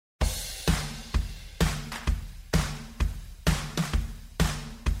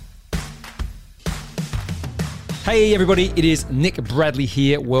Hey everybody, it is Nick Bradley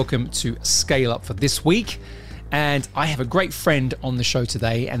here. Welcome to Scale Up for this week. And I have a great friend on the show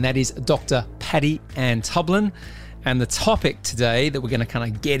today, and that is Dr. Patty Ann Tublin. And the topic today that we're going to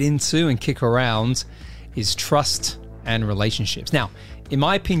kind of get into and kick around is trust and relationships. Now, in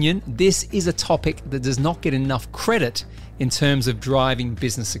my opinion, this is a topic that does not get enough credit in terms of driving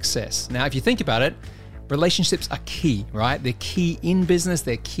business success. Now, if you think about it, relationships are key, right? They're key in business,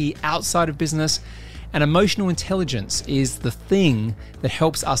 they're key outside of business. And emotional intelligence is the thing that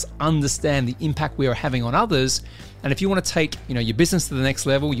helps us understand the impact we are having on others. And if you want to take, your business to the next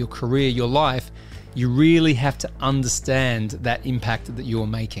level, your career, your life, you really have to understand that impact that you are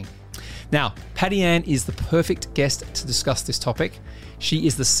making. Now, Patty Ann is the perfect guest to discuss this topic. She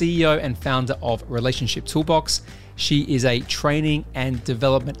is the CEO and founder of Relationship Toolbox. She is a training and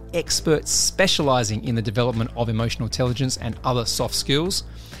development expert specializing in the development of emotional intelligence and other soft skills.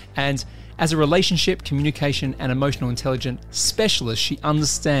 And as a relationship, communication, and emotional intelligence specialist, she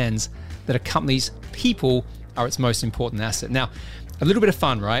understands that a company's people are its most important asset. Now, a little bit of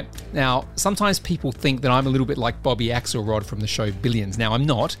fun, right? Now, sometimes people think that I'm a little bit like Bobby Axelrod from the show Billions. Now, I'm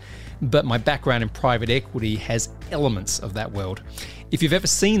not, but my background in private equity has elements of that world. If you've ever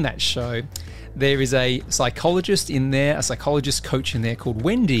seen that show, there is a psychologist in there, a psychologist coach in there called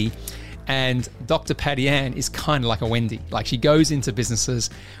Wendy. And Dr. Patty Ann is kind of like a Wendy. Like, she goes into businesses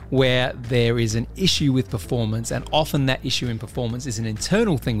where there is an issue with performance, and often that issue in performance is an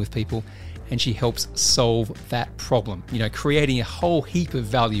internal thing with people, and she helps solve that problem, creating a whole heap of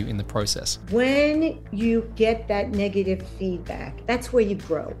value in the process. When you get that negative feedback, that's where you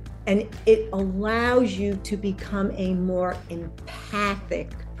grow. And it allows you to become a more empathic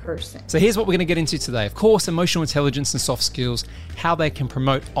person. So here's what we're going to get into today. Of course, emotional intelligence and soft skills, how they can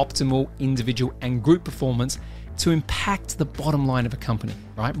promote optimal individual and group performance to impact the bottom line of a company,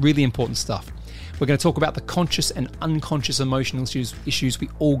 right? Really important stuff. We're going to talk about the conscious and unconscious emotional issues we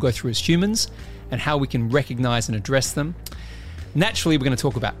all go through as humans and how we can recognize and address them. Naturally, we're going to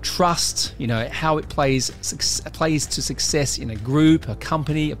talk about trust, how it plays to success in a group, a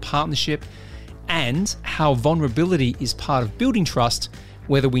company, a partnership, and how vulnerability is part of building trust,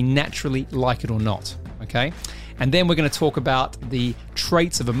 whether we naturally like it or not, okay? And then we're going to talk about the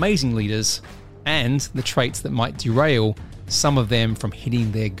traits of amazing leaders and the traits that might derail some of them from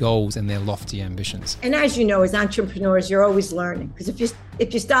hitting their goals and their lofty ambitions. And as you know, as entrepreneurs, you're always learning, because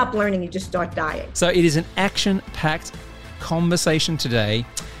if you stop learning, you just start dying. So it is an action-packed conversation today.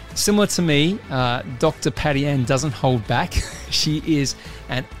 Similar to me, Dr. Patty Ann doesn't hold back. She is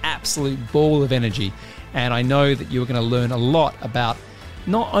an absolute ball of energy. And I know that you're going to learn a lot about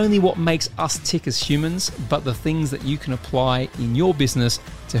not only what makes us tick as humans, but the things that you can apply in your business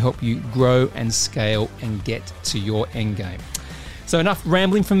to help you grow and scale and get to your end game. So enough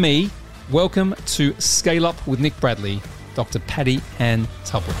rambling from me. Welcome to Scale Up with Nick Bradley, Dr. Patty Ann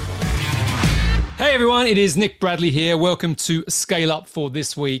Tublin. Hey everyone, it is Nick Bradley here. Welcome to Scale Up for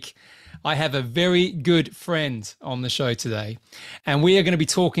this week. I have a very good friend on the show today, and we are going to be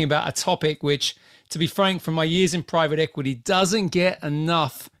talking about a topic which, to be frank, from my years in private equity, doesn't get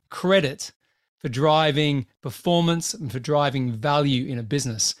enough credit for driving performance and for driving value in a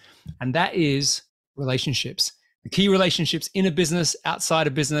business. And that is relationships. The key relationships in a business, outside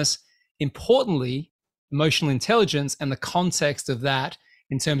of business, importantly, emotional intelligence and the context of that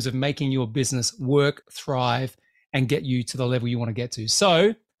in terms of making your business work, thrive, and get you to the level you want to get to.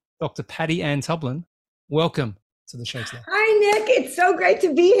 So, Dr. Patty Ann Tublin, welcome to the show today. Hi, Nick. It's so great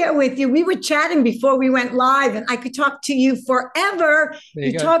to be here with you. We were chatting before we went live, and I could talk to you forever.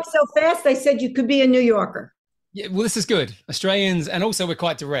 You talk so fast, I said you could be a New Yorker. Yeah, well, this is good. Australians, and also we're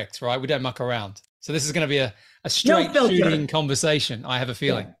quite direct, right? We don't muck around. So this is going to be a straight shooting conversation, I have a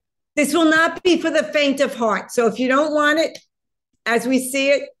feeling. Yeah. This will not be for the faint of heart. So if you don't want it, as we see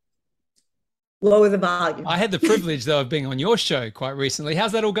it, lower the volume. I had the privilege, though, of being on your show quite recently.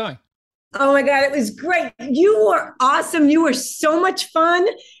 How's that all going? Oh my God, it was great. You were awesome. You were so much fun.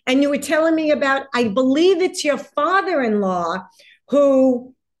 And you were telling me about, I believe it's your father-in-law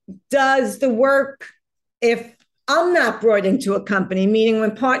who does the work if I'm not brought into a company, meaning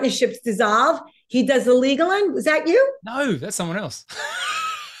when partnerships dissolve, he does the legal end. Was that you? No, that's someone else.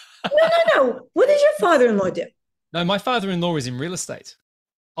 No. What does your father-in-law do? No, my father-in-law is in real estate.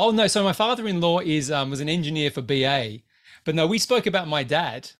 Oh, no. So my father-in-law was an engineer for BA. But no, we spoke about my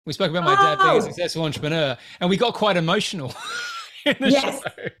dad. We spoke about my dad being a successful entrepreneur, and we got quite emotional in the show.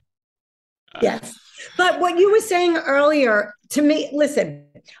 Yes. But what you were saying earlier to me, listen,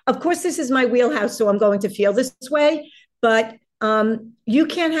 of course, this is my wheelhouse, so I'm going to feel this way. But you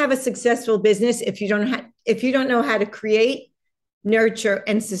can't have a successful business if you don't know how to create nurture,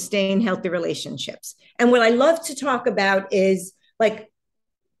 and sustain healthy relationships. And what I love to talk about is like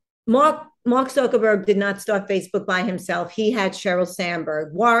Mark Zuckerberg did not start Facebook by himself. He had Sheryl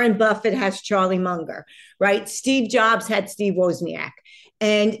Sandberg. Warren Buffett has Charlie Munger, right? Steve Jobs had Steve Wozniak.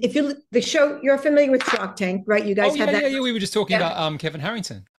 And if you the show, you're familiar with Shark Tank, right? You guys have that. Yeah. We were just talking about Kevin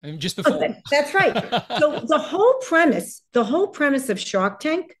Harrington just before. Okay, that's right. So the whole premise of Shark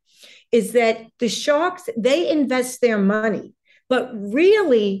Tank is that the sharks, they invest their money. But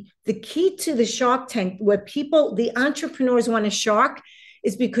really, the key to the Shark Tank, where the entrepreneurs want a shark,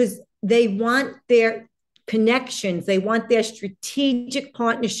 is because they want their connections, they want their strategic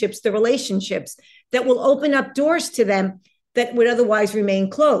partnerships, the relationships that will open up doors to them that would otherwise remain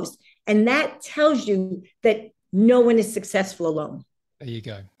closed. And that tells you that no one is successful alone. There you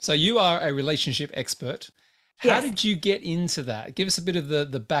go. So you are a relationship expert. How did you get into that? Give us a bit of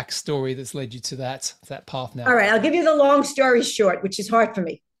the backstory that's led you to that path now. All right, I'll give you the long story short, which is hard for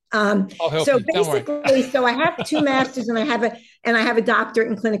me. I'll help so you. basically, so I have 2 masters and I have a doctorate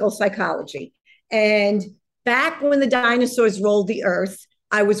in clinical psychology. And back when the dinosaurs rolled the earth,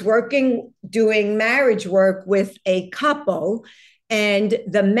 I was doing marriage work with a couple, and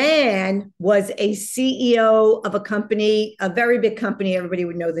the man was a CEO of a company, a very big company, everybody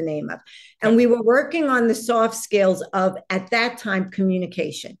would know the name of. And we were working on the soft skills of, at that time,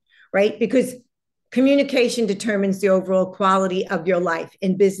 communication, right? Because communication determines the overall quality of your life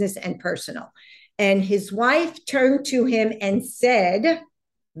in business and personal. And his wife turned to him and said,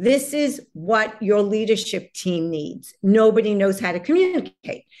 "This is what your leadership team needs. Nobody knows how to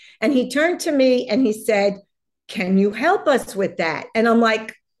communicate." And he turned to me and he said, "Can you help us with that?" And I'm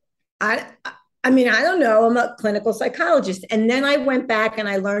like, I don't know. I'm a clinical psychologist. And then I went back and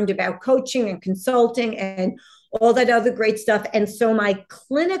I learned about coaching and consulting and all that other great stuff. And so my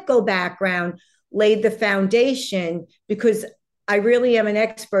clinical background laid the foundation, because I really am an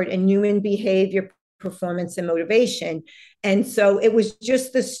expert in human behavior, performance, and motivation. And so it was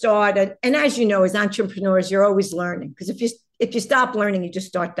just the start. And as you know, as entrepreneurs, you're always learning, because if you stop learning, you just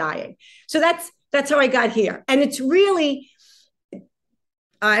start dying. So that's how I got here. And it's really,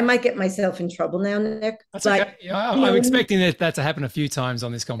 I might get myself in trouble now, Nick. That's okay. Yeah, I'm expecting that to happen a few times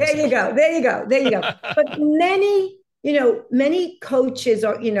on this conversation. There you go. But many coaches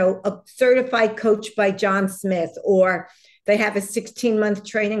are, a certified coach by John Smith, or they have a 16-month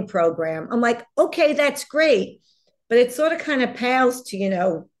training program. I'm like, okay, that's great. But it sort of kind of pales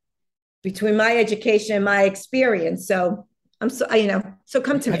to, between my education and my experience. So so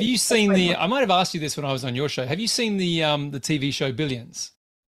come to me. Have you seen I might have asked you this when I was on your show. Have you seen the TV show Billions?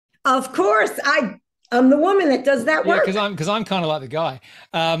 Of course. I'm the woman that does that work. Yeah, because I'm kind of like the guy.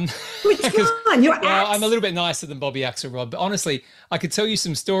 Which one? Your well, I'm a little bit nicer than Bobby Axelrod, but honestly, I could tell you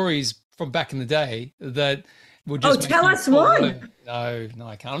some stories from back in the day that would just. Oh, tell us one. No,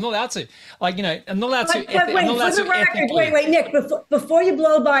 I can't. I'm not allowed to. I'm not allowed to. Wait, Nick. Before you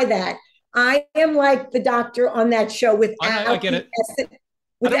blow by that, I am like the doctor on that show without. I get it.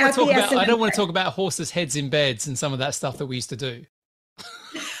 I don't want to talk about horses' heads in beds and some of that stuff that we used to do.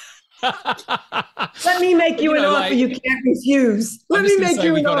 Let me make you an offer you can't refuse.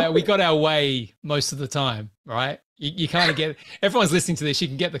 We got our way most of the time, right? You kind of get, everyone's listening to this, you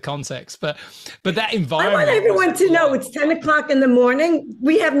can get the context, but that environment. I want everyone to know it's 10 o'clock in the morning.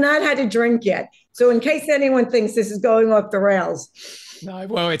 We have not had a drink yet. So in case anyone thinks this is going off the rails. No,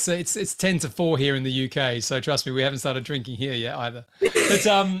 well, it's 10 to 4 here in the UK, so trust me, we haven't started drinking here yet either.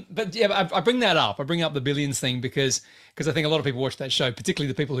 But yeah, I bring that up. I bring up the Billions thing because I think a lot of people watch that show, particularly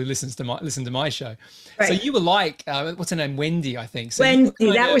the people who listen to my show. Right. So you were like, what's her name, Wendy, I think. So Wendy,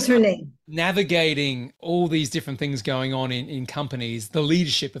 that was her name. Navigating all these different things going on in companies, the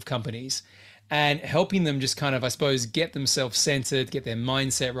leadership of companies, and helping them just kind of, I suppose, get themselves centered, get their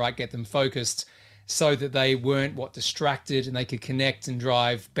mindset right, get them focused, so that they weren't distracted and they could connect and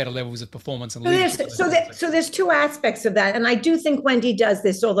drive better levels of performance and leadership. So there's 2 aspects of that. And I do think Wendy does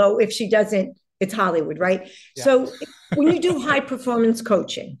this, although if she doesn't, it's Hollywood, right? Yeah. So when you do high performance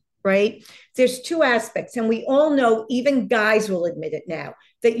coaching, right, there's 2 aspects. And we all know, even guys will admit it now,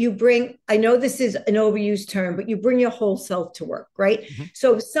 that you bring, I know this is an overused term, but you bring your whole self to work, right? Mm-hmm.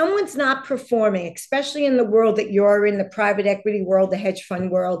 So if someone's not performing, especially in the world that you're in, the private equity world, the hedge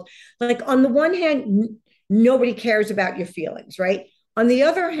fund world, like on the one hand, nobody cares about your feelings, right? On the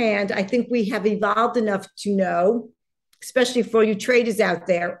other hand, I think we have evolved enough to know, especially for you traders out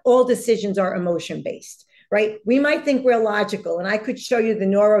there, all decisions are emotion-based. Right? We might think we're logical, and I could show you the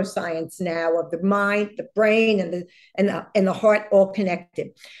neuroscience now of the mind, the brain, and the heart all connected.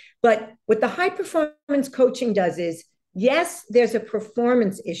 But what the high performance coaching does is yes, there's a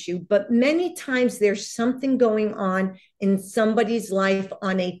performance issue, but many times there's something going on in somebody's life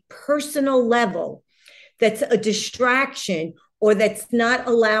on a personal level that's a distraction or that's not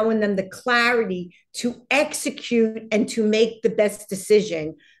allowing them the clarity to execute and to make the best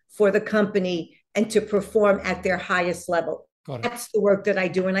decision for the company and to perform at their highest level. That's the work that I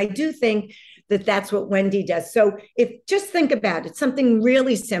do. And I do think that that's what Wendy does. So if just think about it, something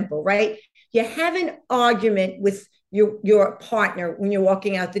really simple, right? You have an argument with your partner when you're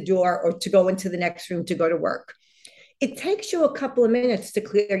walking out the door or to go into the next room to go to work. It takes you a couple of minutes to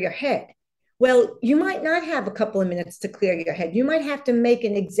clear your head. Well, you might not have a couple of minutes to clear your head. You might have to make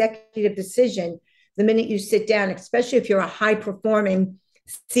an executive decision the minute you sit down, especially if you're a high performing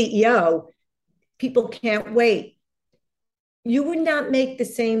CEO. People can't wait. You would not make the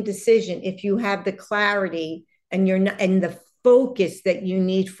same decision if you have the clarity and you're not, and the focus that you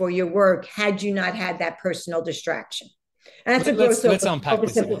need for your work had you not had that personal distraction. And that's let's unpack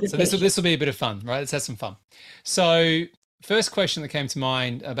this a bit. So this will be a bit of fun, right? Let's have some fun. So first question that came to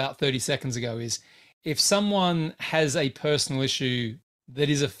mind about 30 seconds ago is, if someone has a personal issue that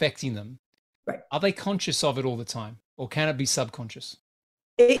is affecting them, right, are they conscious of it all the time, or can it be subconscious?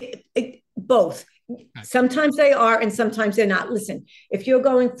 Both. Okay. Sometimes they are and sometimes they're not. Listen, if you're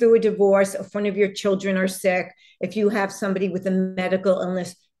going through a divorce, if one of your children are sick, if you have somebody with a medical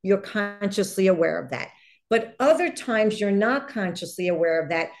illness, you're consciously aware of that. But other times you're not consciously aware of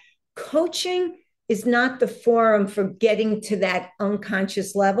that. Coaching is not the forum for getting to that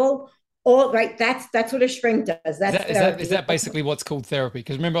unconscious level. All right, that's what a shrink does. Is that basically what's called therapy?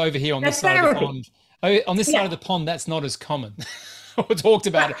 Because remember, over here on this side of the pond, side of the pond, that's not as common. Or talked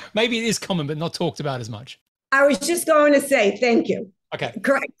about it. Maybe it is common, but not talked about as much. I was just going to say, thank you. Okay.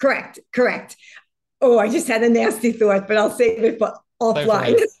 Correct. Oh, I just had a nasty thought, but I'll save it for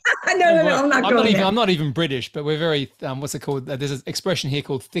offline. No, I'm not even British, but we're very, what's it called? There's an expression here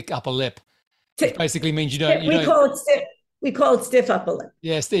called thick upper lip. Which basically means we call it stiff upper lip.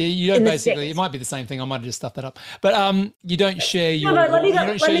 Yes, you don't basically, it might be the same thing. I might have just stuffed that up. But you don't share your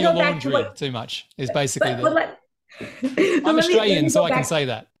laundry too much, is basically I'm Australian, so I can say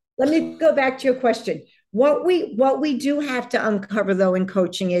that. Let me go back to your question. What we do have to uncover, though, in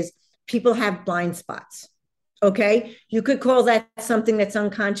coaching is people have blind spots. Okay? You could call that something that's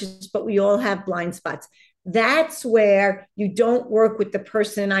unconscious, but we all have blind spots. That's where you don't work with the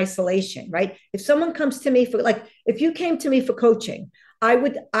person in isolation, right? If someone comes to me if you came to me for coaching, I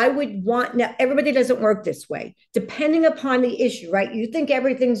would want, now everybody doesn't work this way, depending upon the issue, right? You think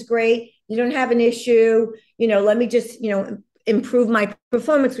everything's great, you don't have an issue, let me just, improve my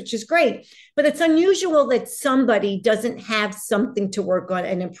performance, which is great. But it's unusual that somebody doesn't have something to work on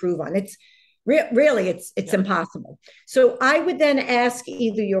and improve on. It's really, it's impossible. So I would then ask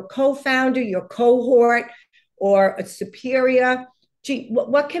either your co-founder, your cohort, or a superior, gee,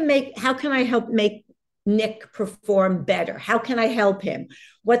 how can I help make Nick perform better? How can I help him?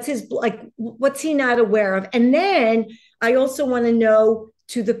 What's he not aware of? And then I also want to know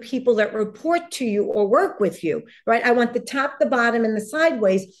to the people that report to you or work with you, right? I want the top, the bottom, and the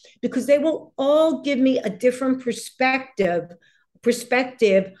sideways, because they will all give me a different perspective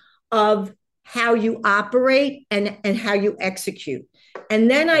of how you operate and how you execute. And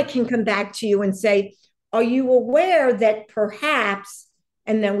then I can come back to you and say, are you aware that perhaps,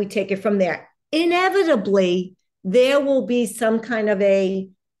 and then we take it from there. Inevitably, there will be some kind of a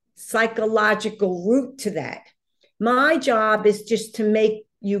psychological root to that. My job is just to make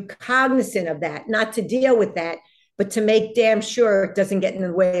you cognizant of that, not to deal with that, but to make damn sure it doesn't get in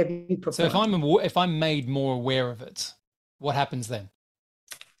the way of you performing. So if I'm made more aware of it, what happens then?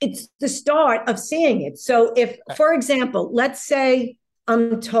 It's the start of seeing it. So if, for example, let's say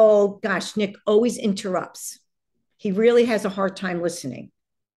I'm told, gosh, Nick always interrupts. He really has a hard time listening.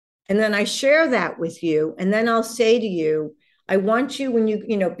 And then I share that with you. And then I'll say to you, I want you, when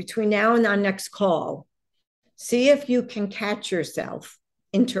between now and our next call, see if you can catch yourself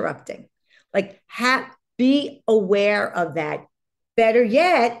interrupting. Be aware of that. Better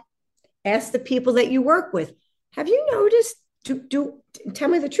yet, ask the people that you work with. Have you noticed, tell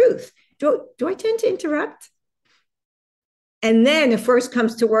me the truth. Do I tend to interrupt? And then if worst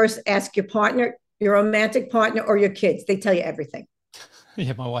comes to worst, ask your partner, your romantic partner, or your kids. They tell you everything.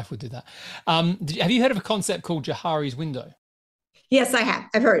 Yeah, my wife would do that. Have you heard of a concept called Johari's window? Yes, I have.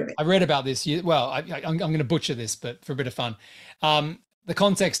 I've heard of it. I read about this. I'm going to butcher this, but for a bit of fun. The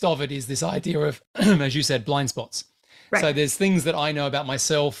context of it is this idea of, as you said, blind spots. Right. So there's things that I know about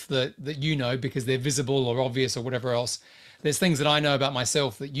myself that you know because they're visible or obvious or whatever else. There's things that I know about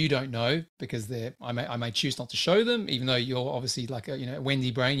myself that you don't know because I may choose not to show them, even though you're obviously like a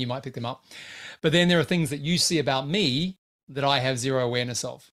Wendy brain, you might pick them up. But then there are things that you see about me that I have zero awareness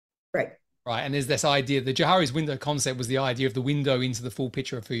of. Right. Right. And there's this idea, the Johari's window concept was the idea of the window into the full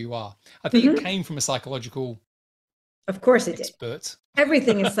picture of who you are. I think it came from a psychological Of course it did. expert.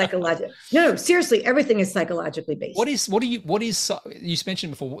 Everything is psychological. No, seriously, everything is psychologically based. What is you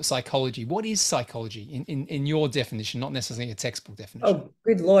mentioned before psychology. What is psychology in your definition, not necessarily a textbook definition? Oh,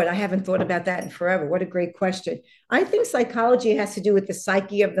 good Lord. I haven't thought about that in forever. What a great question. I think psychology has to do with the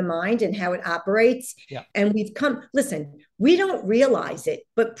psyche of the mind and how it operates. Yeah. And listen, we don't realize it,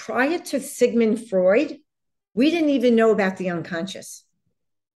 but prior to Sigmund Freud, we didn't even know about the unconscious.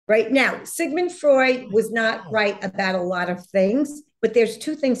 Right now, Sigmund Freud was not right about a lot of things, but there's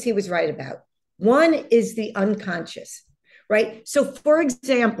two things he was right about. One is the unconscious, right? So, for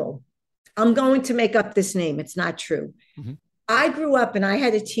example, I'm going to make up this name. It's not true. Mm-hmm. I grew up and I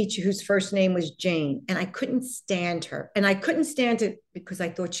had a teacher whose first name was Jane, and I couldn't stand her. And I couldn't stand it because I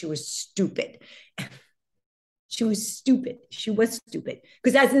thought she was stupid. She was stupid. She was stupid.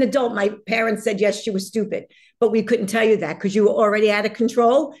 Because as an adult, my parents said, yes, she was stupid. But we couldn't tell you that because you were already out of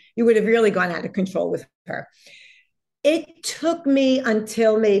control. You would have really gone out of control with her. It took me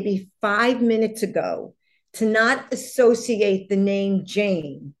until maybe 5 minutes ago to not associate the name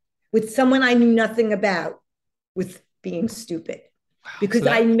Jane with someone I knew nothing about with being stupid. Wow, because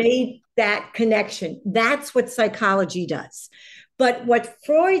I made that connection. That's what psychology does. But what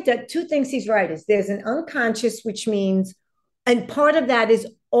Freud did, two things he's right is there's an unconscious, which means, and part of that is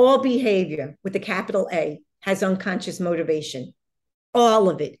all behavior with the capital A has unconscious motivation. All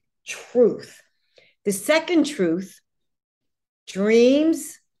of it, truth. The second truth,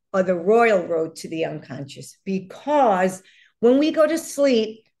 dreams are the royal road to the unconscious, because when we go to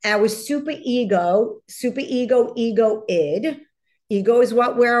sleep, our superego, id, ego is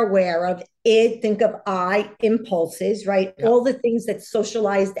what we're aware of. Id, think of I, impulses, right? Yeah. All the things that's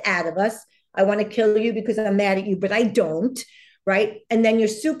socialized out of us. I want to kill you because I'm mad at you, but I don't, right? And then your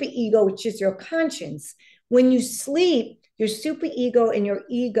superego, which is your conscience. When you sleep, your superego and your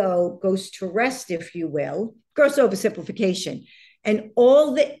ego goes to rest, if you will. Gross oversimplification. And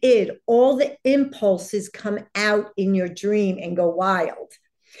all the id, all the impulses come out in your dream and go wild.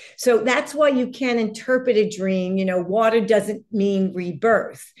 So that's why you can't interpret a dream. Water doesn't mean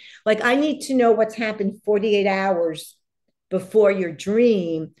rebirth. Like, I need to know what's happened 48 hours before your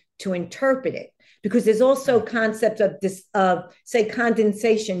dream to interpret it, because there's also concept of this, say,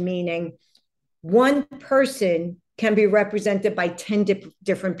 condensation, meaning one person can be represented by 10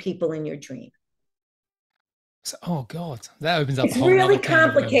 different people in your dream. So, oh God, that opens up. It's really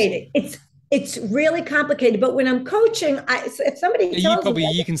complicated. It's really complicated, but when I'm coaching, if somebody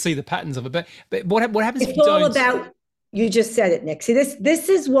you can see the patterns of it. But what happens if you don't? It's all about. You just said it, Nick. See, this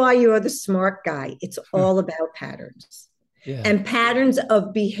is why you're the smart guy. It's all about patterns, and patterns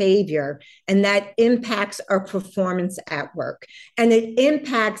of behavior, and that impacts our performance at work, and it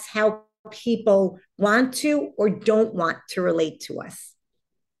impacts how people want to or don't want to relate to us.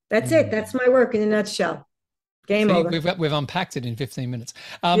 That's it. That's my work in a nutshell. Game over. We've unpacked it in 15 minutes.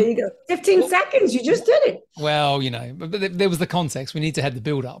 There you go. 15 seconds. You just did it. Well, but there was the context. We need to have the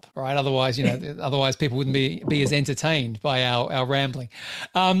build up, right? Otherwise, otherwise people wouldn't be as entertained by our rambling.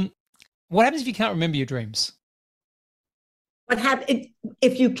 What happens if you can't remember your dreams? What happens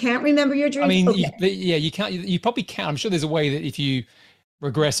if you can't remember your dreams? I mean, you can't. You probably can. I'm sure there's a way that if you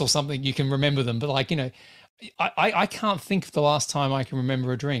regress or something, you can remember them. But I can't think of the last time I can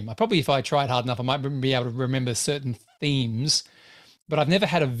remember a dream. If I tried hard enough, I might be able to remember certain themes, but I've never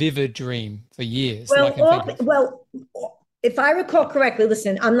had a vivid dream for years. Well, if I recall correctly,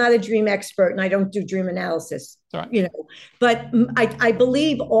 listen, I'm not a dream expert and I don't do dream analysis, right. But I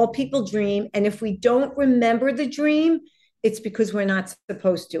believe all people dream. And if we don't remember the dream, it's because we're not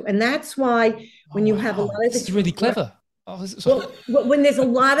supposed to. And that's why when you have a lot of this is really clever. When there's a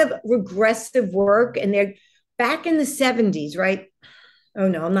lot of regressive work, and they're back in the 70s, right? Oh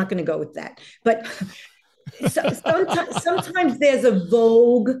no, I'm not going to go with that. But sometimes there's a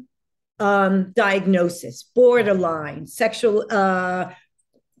vogue diagnosis, borderline, sexual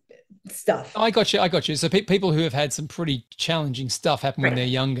stuff. I got you. So people who have had some pretty challenging stuff happen when they're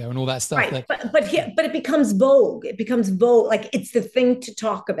younger and all that stuff. Right. But it becomes vogue. It becomes vogue. Like, it's the thing to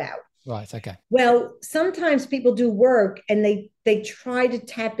talk about. Right. Okay. Well, sometimes people do work and they try to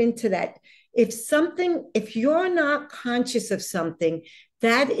tap into that. If you're not conscious of something,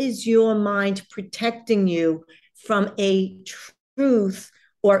 that is your mind protecting you from a truth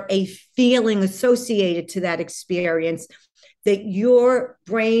or a feeling associated to that experience that your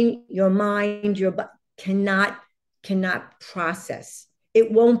brain, your mind, your body cannot process.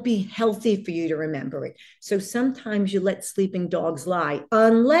 It won't be healthy for you to remember it. So sometimes you let sleeping dogs lie,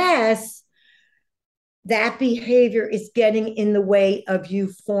 unless that behavior is getting in the way of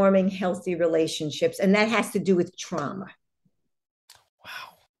you forming healthy relationships. And that has to do with trauma.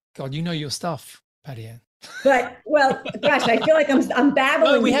 Wow. God, you know your stuff, Patty Ann. But, well, gosh, I feel like I'm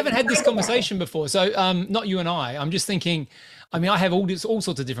babbling. No, we haven't had this conversation before. So not you and I. I'm just thinking, I mean, I have all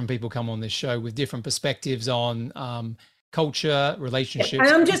sorts of different people come on this show with different perspectives on culture, relationships. And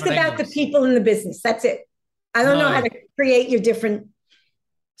I'm just about the people in the business. That's it. I don't know how to create your different.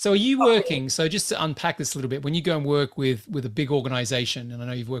 So are you working, so just to unpack this a little bit, when you go and work with a big organization, and I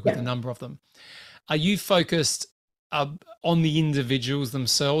know you've worked with a number of them, are you focused on the individuals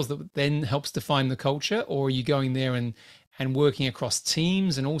themselves that then helps define the culture, or are you going there and working across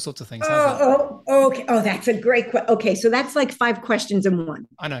teams and all sorts of things? Okay. Oh, that's a great question. Okay, so that's like 5 questions in one.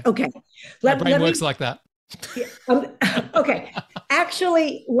 I know. Okay. My brain works like that. Okay.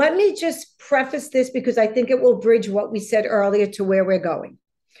 Actually, let me just preface this because I think it will bridge what we said earlier to where we're going.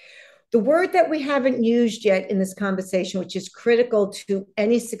 The word that we haven't used yet in this conversation, which is critical to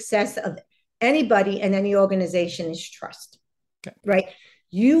any success of anybody and any organization, is trust. Okay. Right?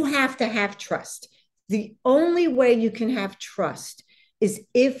 You have to have trust. The only way you can have trust is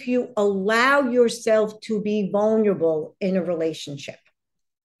if you allow yourself to be vulnerable in a relationship.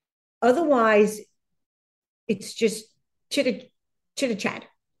 Otherwise, it's just chitter-chat.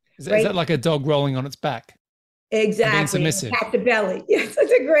 Is that like a dog rolling on its back? Exactly. Submissive. Pat the belly. Yes,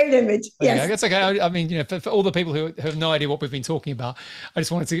 that's a great image. Okay, yes, that's okay. I mean, for all the people who have no idea what we've been talking about, I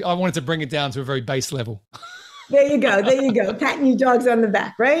wanted to bring it down to a very base level. There you go. Patting your dogs on the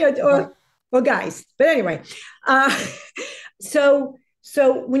back, right? Or guys. But anyway, so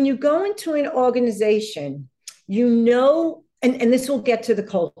when you go into an organization, and this will get to the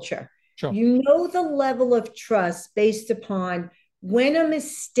culture. Sure. You know the level of trust based upon when a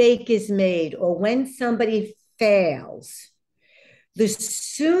mistake is made or when somebody fails. The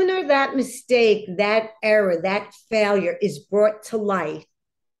sooner that mistake, that error, that failure is brought to light,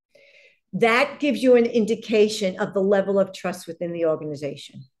 that gives you an indication of the level of trust within the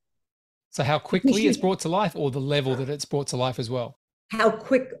organization. So how quickly it's brought to life, or the level that it's brought to life as well? How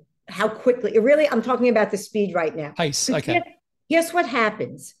quickly. Really, I'm talking about the speed right now. Pace, okay. Here's what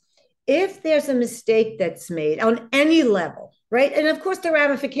happens. If there's a mistake that's made on any level, right? And of course, the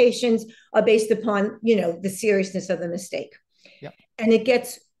ramifications are based upon, the seriousness of the mistake. Yep. And it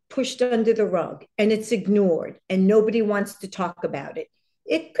gets pushed under the rug and it's ignored and nobody wants to talk about it.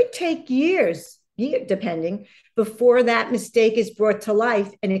 It could take years, depending, before that mistake is brought to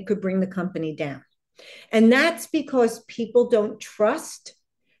life, and it could bring the company down. And that's because people don't trust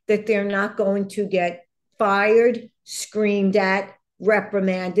that they're not going to get fired, screamed at,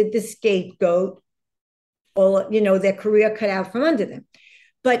 reprimanded, the scapegoat, or their career cut out from under them.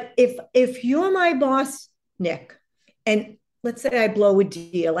 But if you're my boss, Nick, and let's say I blow a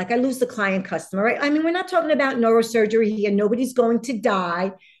deal, like I lose the client customer, right? I mean, we're not talking about neurosurgery here. Nobody's going to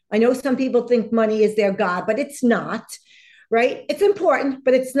die. I know some people think money is their God, but it's not, right? It's important,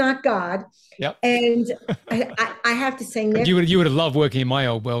 but it's not God. Yep. And I have to say, Nick, you would have loved working in my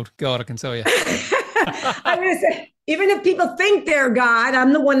old world. God, I can tell you. I'm going to say, even if people think they're God,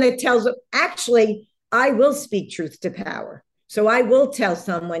 I'm the one that tells them, actually, I will speak truth to power. So I will tell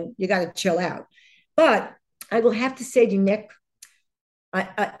someone, you got to chill out. But I will have to say to you, Nick,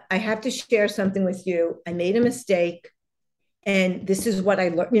 I have to share something with you. I made a mistake. And this is what I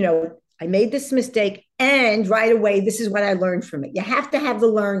learned. I made this mistake. And right away, this is what I learned from it. You have to have the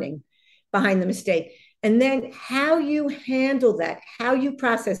learning behind the mistake. And then how you handle that, how you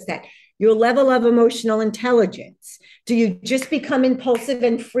process that, your level of emotional intelligence. Do you just become impulsive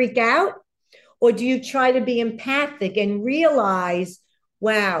and freak out? Or do you try to be empathic and realize,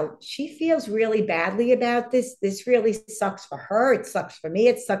 wow, she feels really badly about this. This really sucks for her. It sucks for me.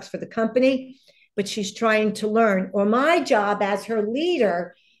 It sucks for the company. But she's trying to learn. Or my job as her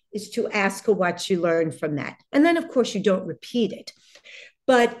leader is to ask her what she learned from that. And then, of course, you don't repeat it.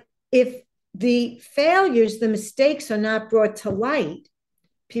 But if the failures, the mistakes are not brought to light,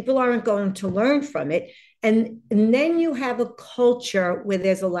 people aren't going to learn from it. And then you have a culture where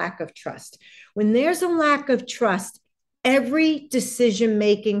there's a lack of trust. When there's a lack of trust, every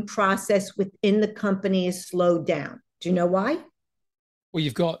decision-making process within the company is slowed down. Do you know why? Well,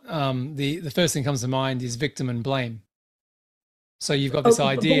 you've got the first thing that comes to mind is victim and blame. So you've got this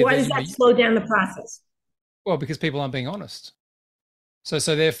idea. But why does that slow down the process? Well, because people aren't being honest. So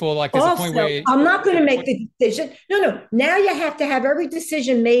therefore, like there's a point Also, where, I'm not going to make the decision. No, no. Now you have to have every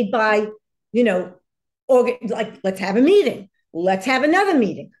decision made by, you know, like let's have a meeting. Let's have another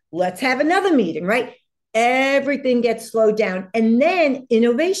meeting. Let's have another meeting, right? Everything gets slowed down. And then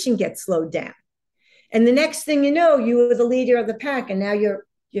innovation gets slowed down. And the next thing you know, you were the leader of the pack, and now you're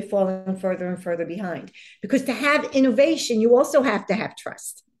falling further and further behind. Because to have innovation, you also have to have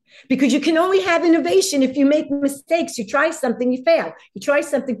trust. Because you can only have innovation if you make mistakes. You try something, you fail. You try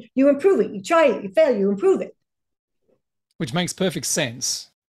something, you improve it. You try it, you fail, you improve it. which makes perfect sense.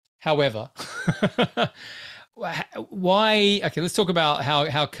 However, why? Okay, let's talk about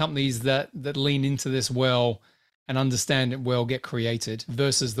how companies that lean into this well and understand it well get created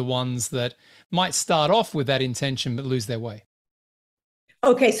versus the ones that might start off with that intention but lose their way.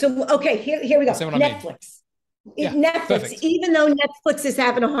 Okay, so here we go. Netflix. Yeah, Netflix, perfect. even though Netflix is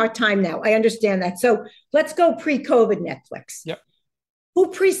having a hard time now, I understand that. So let's go pre-COVID Netflix. Yep.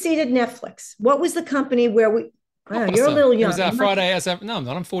 Who preceded Netflix? What was the company where we? Oh, you're a little young. It was Friday. No, I'm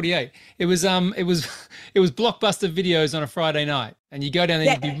not. I'm 48. It was Blockbuster Videos on a Friday night, and you go down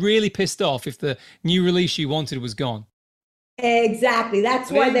there, and you'd be really pissed off if the new release you wanted was gone. Exactly.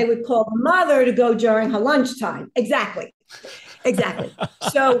 That's why they would call the mother to go during her lunchtime. Exactly.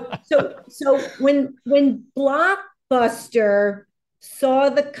 So when Blockbuster saw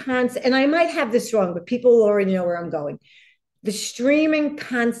the concept, and I might have this wrong, but people already know where I'm going. The streaming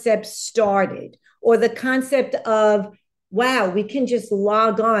concept started, or the concept of, wow, we can just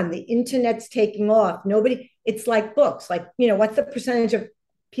log on. The internet's taking off. It's like books. Like, what's the percentage of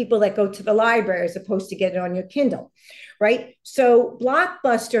people that go to the library as opposed to get it on your Kindle, right? So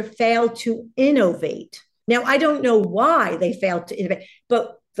Blockbuster failed to innovate. Now, I don't know why they failed to innovate,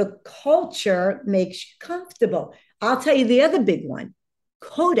 but the culture makes you comfortable. I'll tell you the other big one,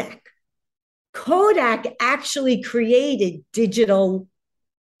 Kodak. Kodak actually created digital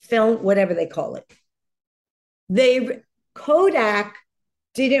film, whatever they call it. Kodak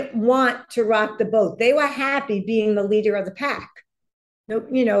didn't want to rock the boat. They were happy being the leader of the pack.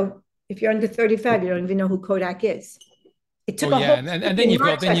 No, if you're under 35, you don't even know who Kodak is. It took and then you've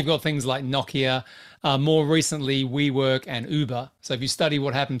got things like Nokia, more recently WeWork and Uber. So if you study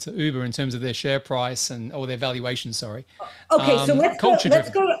what happened to Uber in terms of their share price or their valuation, sorry. Okay, so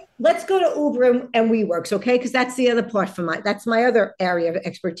let's go to Uber and WeWorks, okay? Because that's the other part that's my other area of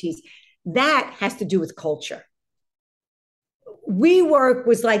expertise. That has to do with culture. WeWork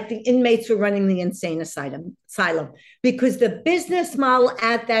was like the inmates were running the insane asylum because the business model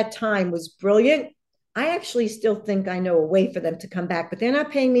at that time was brilliant. I actually still think I know a way for them to come back, but they're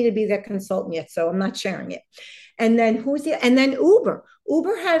not paying me to be their consultant yet, so I'm not sharing it. And then then Uber.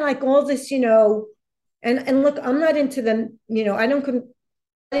 Uber had like all this, and look, I'm not into them, I don't come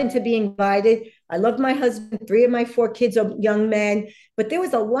into being invited. I love my husband. 3 of my 4 kids are young men, but there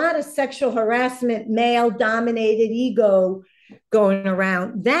was a lot of sexual harassment, male-dominated ego going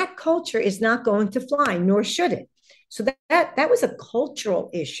around. That culture is not going to fly, nor should it. So that was a cultural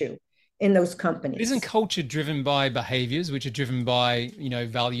issue in those companies. Isn't culture driven by behaviors, which are driven by,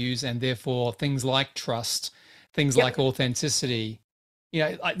 values, and therefore things like trust, things like authenticity?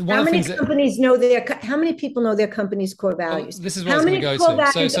 How many people know their company's core values? Well, this is what I was going to go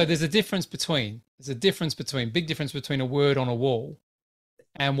to. So there's a big difference between a word on a wall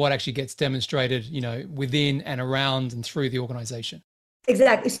and what actually gets demonstrated, within and around and through the organization.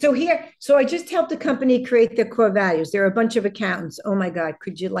 Exactly. So I just helped a company create their core values. There are a bunch of accountants. Oh my God,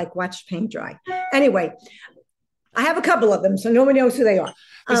 could you watch paint dry? Anyway, I have a couple of them, so nobody knows who they are.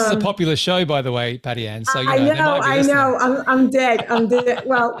 This is a popular show, by the way, Patty Ann. So I know. I'm dead.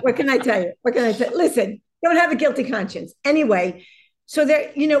 Well, what can I tell you? Listen, don't have a guilty conscience. Anyway, so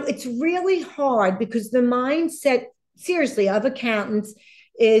there, it's really hard because the mindset, seriously, of accountants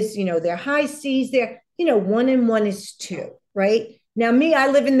is, they're high C's. They're, 1 and 1 is 2, right? Now, me, I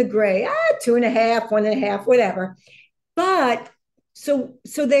live in the gray, 2.5, 1.5, whatever. But so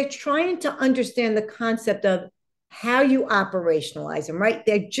they're trying to understand the concept of how you operationalize them, right?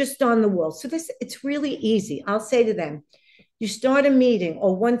 They're just on the wall. So it's really easy. I'll say to them, you start a meeting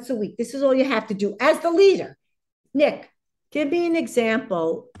or once a week. This is all you have to do as the leader. Nick, give me an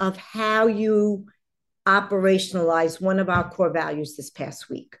example of how you operationalize one of our core values this past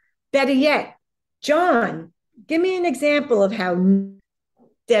week. Better yet, John, give me an example of how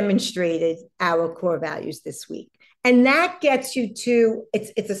demonstrated our core values this week. And that gets you to,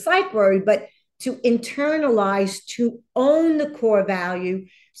 it's a psych word, but to internalize, to own the core value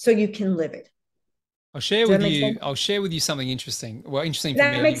so you can live it. I'll share with you something interesting. Well, interesting for me.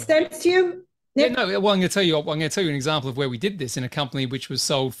 That makes sense to you? Yeah, Nick? no. Well, I'm going to tell you an example of where we did this in a company which was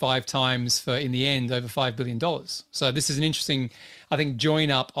sold 5 times for, in the end, over $5 billion. So this is an interesting, I think,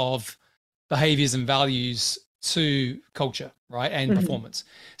 join up of behaviors and values to culture, right, and Mhm. performance.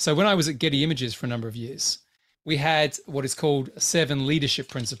 So when I was at Getty Images for a number of years, we had what is called 7 leadership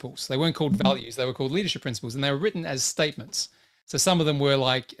principles. They weren't called Mhm. values; they were called leadership principles, and they were written as statements. So some of them were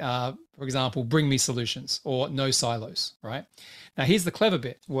like, for example, "Bring me solutions" or "No silos." Right now, here's the clever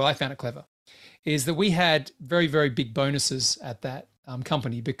bit. Well, I found it clever is that we had very, very big bonuses at that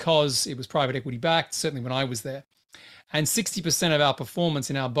company because it was private equity backed, certainly when I was there. And 60% of our performance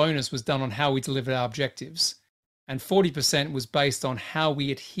in our bonus was done on how we delivered our objectives. And 40% was based on how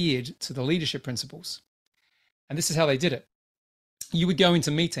we adhered to the leadership principles. And this is how they did it. You would go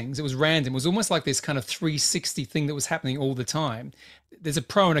into meetings, it was random. It was almost like this kind of 360 thing that was happening all the time. There's a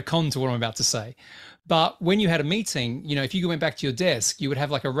pro and a con to what I'm about to say. But when you had a meeting, if you went back to your desk, you would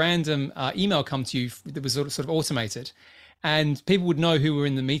have like a random email come to you that was sort of automated, and people would know who were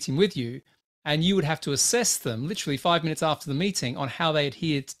in the meeting with you, and you would have to assess them literally 5 minutes after the meeting on how they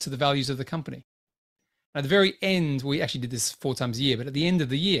adhered to the values of the company. At the very end, we actually did this 4 times a year, but at the end of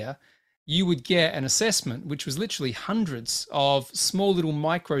the year, you would get an assessment, which was literally hundreds of small little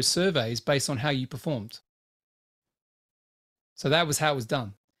micro surveys based on how you performed. So that was how it was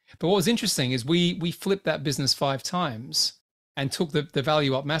done. But what was interesting is we flipped that business 5 times and took the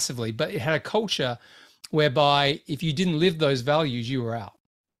value up massively. But it had a culture whereby if you didn't live those values, you were out.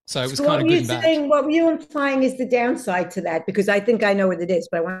 So it was So kind what of were good you and bad. saying? What were you implying is the downside to that? Because I think I know what it is,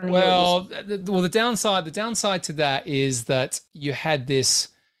 but I want to hear what you're saying. The downside to that is that you had this,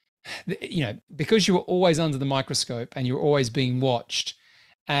 because you were always under the microscope and you were always being watched.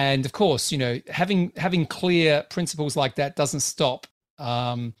 And of course, having clear principles like that doesn't stop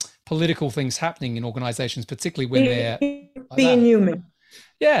political things happening in organizations, particularly when they're like Being that. human.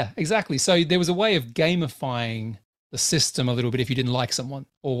 Yeah, exactly. So there was a way of gamifying the system a little bit if you didn't like someone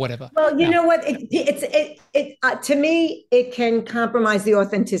or whatever. Well, you Now, know what? To me, it can compromise the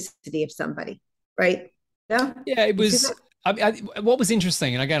authenticity of somebody, right? No, yeah, it you see was. that? What was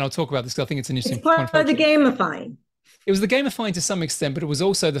interesting, and again, I'll talk about this because I think it's an It's interesting point part of of the culture. gamifying. It was the gamifying to some extent, but it was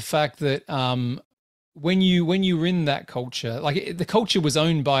also the fact that when you were in that culture, the culture was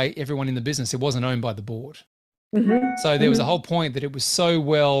owned by everyone in the business. It wasn't owned by the board. So there was a Hmm. whole point that it was so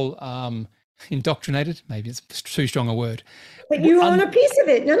well indoctrinated. Maybe it's too strong a word. But you own a piece of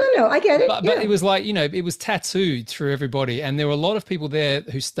it. No, no, no. I get it. But it Yeah. was like, it was tattooed through everybody, and there were a lot of people there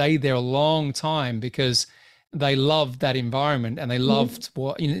who stayed there a long time because they loved that environment and they Mhm. loved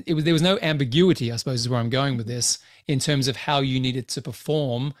it was. There was no ambiguity, I suppose, is where I'm going with this, in terms of how you needed to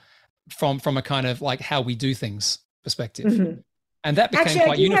perform from a kind of like how we do things perspective, Mhm. and that became Actually, I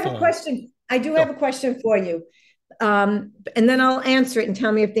quite do have a uniform. question. I do have Sure, a question for you. And then I'll answer it and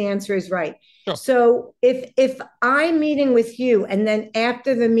tell me if the answer is right. sure. So if I'm meeting with you and then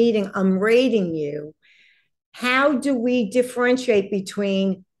after the meeting I'm rating you, how do we differentiate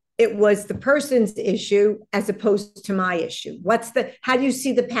between it was the person's issue as opposed to my issue? How do you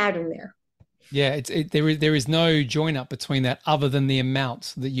see the pattern there? Yeah, there is no join up between that other than the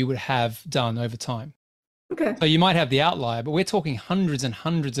amount that you would have done over time. Okay. So you might have the outlier, but we're talking hundreds and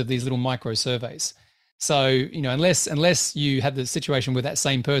hundreds of these little micro surveys. So, unless you had the situation where that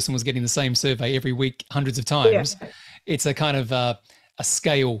same person was getting the same survey every week, hundreds of Yeah. times, it's a kind of a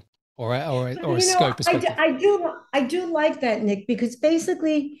scale or a You know, scope perspective. I do like that, Nick, because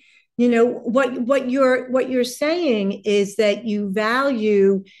basically, what you're saying is that you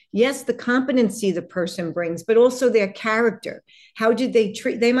value, yes, the competency the person brings, but also their character. How did they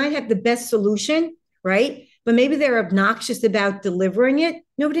treat? They might have the best solution, right? But maybe they're obnoxious about delivering it.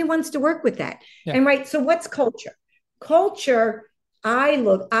 Nobody wants to work with that. Yeah. And right, so what's culture? Culture, I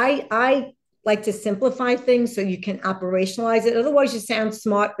like to simplify things so you can operationalize it. Otherwise, you sound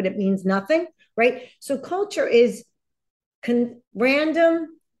smart, but it means nothing, right? So culture is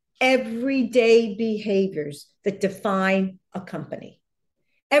random, everyday behaviors that define a company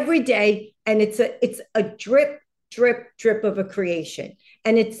every day, and it's a drip of a creation,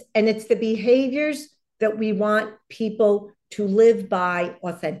 and it's the behaviors that we want people to live by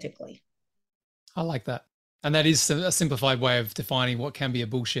authentically. I like that. And that is a simplified way of defining what can be a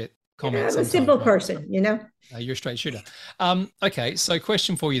bullshit comment I'm a sometimes, simple right? person. You're a straight shooter. Okay, so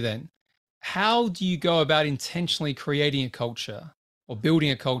question for you then. How do you go about intentionally creating a culture or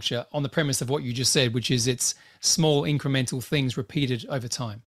building a culture on the premise of what you just said, which is it's small incremental things repeated over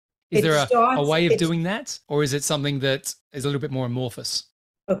time? Is It there a starts, way of it's doing that? Or is it something that is a little bit more amorphous?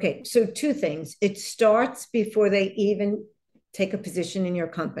 Okay, so two things. It starts before they even take a position in your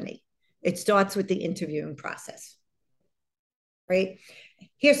company. It starts with the interviewing process, right?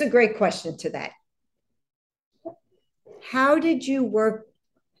 Here's a great question to that. How did you work?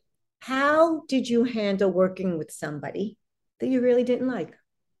 How did you handle working with somebody that you really didn't like?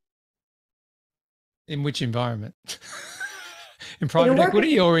 In which environment? In private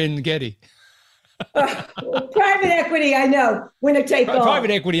equity or in Getty? Private equity, I know, winner take all.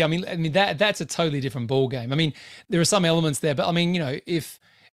 Private equity, I mean that's a totally different ball game. I mean, there are some elements there, but I mean, if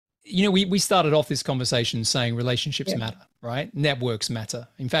we started off this conversation saying relationships matter, right? Networks matter.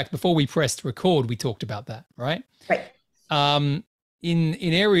 In fact, before we pressed record, we talked about that, right? Right. In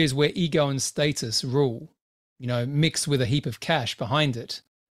areas where ego and status rule, mixed with a heap of cash behind it,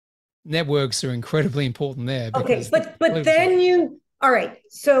 networks are incredibly important there. Okay, but then all right.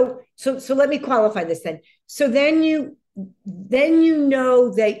 So let me qualify this then. So then you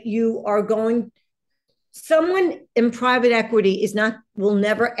know that you are going. Someone in private equity will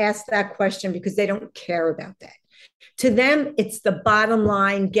never ask that question because they don't care about that. To them, it's the bottom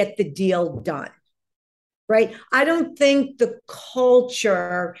line, get the deal done. Right? I don't think the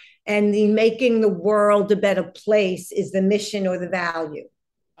culture and the making the world a better place is the mission or the value.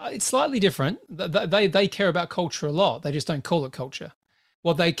 It's slightly different. They care about culture a lot. They just don't call it culture.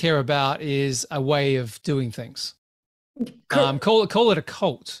 What they care about is a way of doing things. Call it a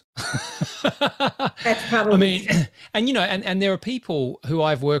cult. That's probably. I mean, and there are people who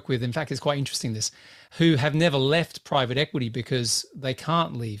I've worked with. In fact, it's quite interesting who have never left private equity because they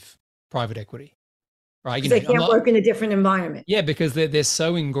can't leave private equity. Right? They can't work in a different environment. Yeah, because they're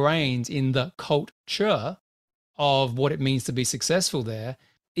so ingrained in the culture of what it means to be successful there,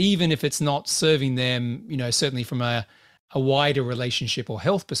 even if it's not serving them, certainly from a wider relationship or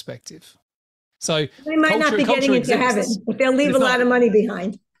health perspective. So they might not be getting into heaven, but they'll leave a lot of money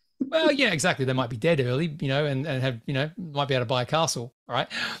behind. Well, yeah, exactly. They might be dead early, and have, might be able to buy a castle. All right.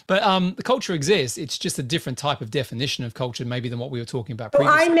 But the culture exists. It's just a different type of definition of culture, maybe than what we were talking about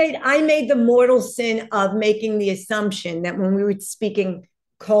previously. I made the mortal sin of making the assumption that when we were speaking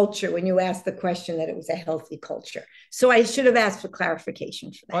culture, when you asked the question, that it was a healthy culture. So I should have asked for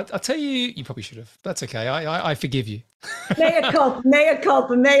clarification for that. I'll tell you, you probably should have. That's okay. I forgive you. Mea culpa, mea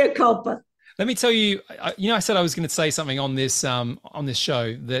culpa, mea culpa. Let me tell you, I said I was going to say something on this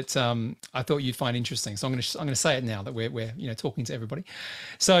show that I thought you'd find interesting. So I'm going to say it now that we're talking to everybody.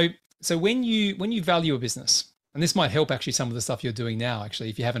 So when you value a business, and this might help actually some of the stuff you're doing now, actually,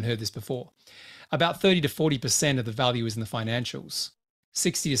 if you haven't heard this before, about 30 to 40% of the value is in the financials.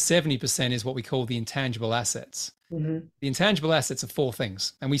 60 to 70% is what we call the intangible assets. Mm-hmm. The intangible assets are four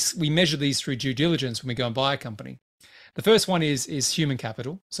things, and we measure these through due diligence when we go and buy a company. The first one is human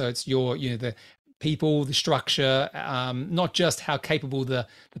capital. So it's the people, the structure, not just how capable the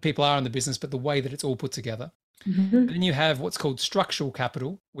people are in the business, but the way that it's all put together. Mm-hmm. Then you have what's called structural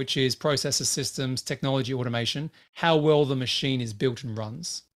capital, which is processes, systems, technology, automation, how well the machine is built and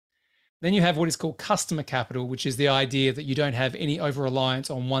runs. Then you have what is called customer capital, which is the idea that you don't have any over-reliance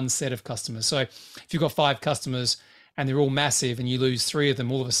on one set of customers. So if you've got 5 customers and they're all massive and you lose 3 of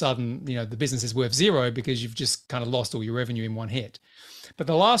them, all of a sudden, the business is worth 0 because you've just kind of lost all your revenue in one hit. But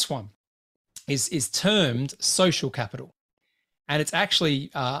the last one is termed social capital. And it's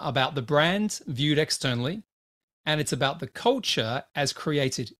actually about the brand viewed externally, and it's about the culture as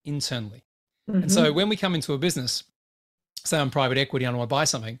created internally. Mm-hmm. And so when we come into a business, say I'm private equity and I want to buy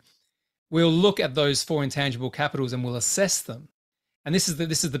something, we'll look at those 4 intangible capitals and we'll assess them. And this is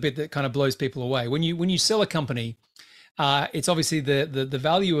the bit that kind of blows people away. When you sell a company, it's obviously the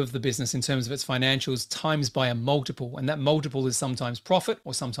value of the business in terms of its financials times by a multiple, and that multiple is sometimes profit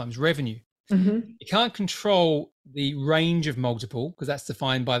or sometimes revenue. Mm-hmm. You can't control the range of multiple because that's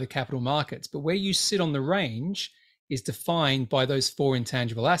defined by the capital markets, but where you sit on the range is defined by those 4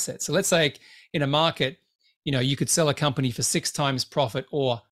 intangible assets. So let's say in a market, you could sell a company for 6 times profit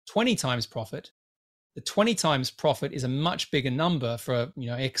or 20 times profit. The 20 times profit is a much bigger number for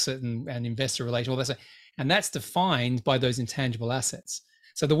exit and investor relation, all that stuff. And that's defined by those intangible assets.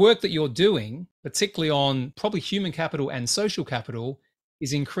 So the work that you're doing, particularly on probably human capital and social capital,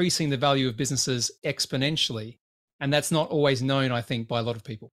 is increasing the value of businesses exponentially. And that's not always known, I think, by a lot of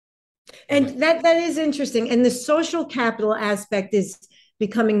people. And that is interesting. And the social capital aspect is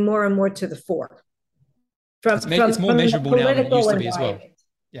becoming more and more to the fore. It's more measurable now than it used to be as well.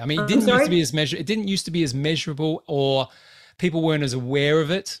 Yeah, I mean, it didn't used to be as measurable, or people weren't as aware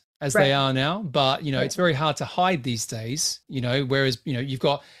of it as they are now. But it's very hard to hide these days. Whereas you've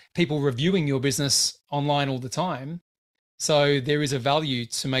got people reviewing your business online all the time, so there is a value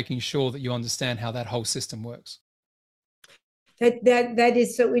to making sure that you understand how that whole system works. That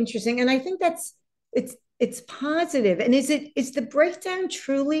is so interesting, and I think it's positive. And is the breakdown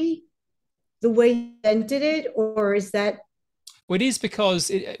truly the way you invented it, or is that? Well, it is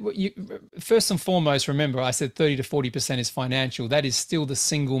because first and foremost, remember, I said 30 to 40% is financial. That is still the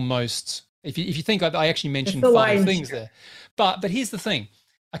single most, if you think I actually mentioned five things there. But here's the thing.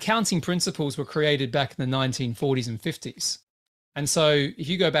 Accounting principles were created back in the 1940s and 50s. And so if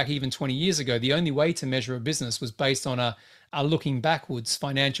you go back even 20 years ago, the only way to measure a business was based on a looking backwards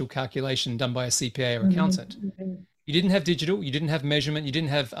financial calculation done by a CPA or accountant. Mm-hmm. You didn't have digital, you didn't have measurement, you didn't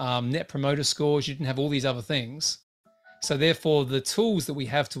have net promoter scores, you didn't have all these other things. So therefore, the tools that we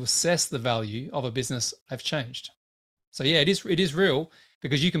have to assess the value of a business have changed. So yeah, it is real,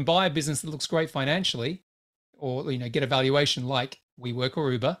 because you can buy a business that looks great financially, or get a valuation like WeWork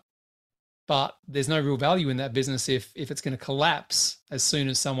or Uber, but there's no real value in that business if it's going to collapse as soon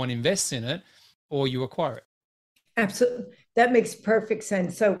as someone invests in it or you acquire it. Absolutely. That makes perfect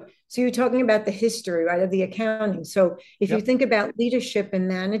sense. So you're talking about the history, right, of the accounting. So if you think about leadership and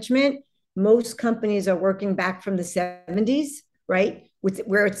management, most companies are working back from the 70s, right,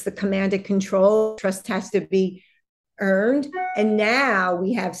 where it's the command and control, trust has to be earned. And now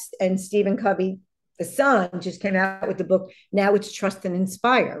we have, and Stephen Covey, the son, just came out with the book, Now It's Trust and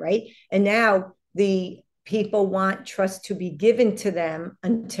Inspire, right? And now the people want trust to be given to them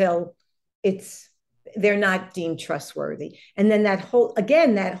until they're not deemed trustworthy. And then that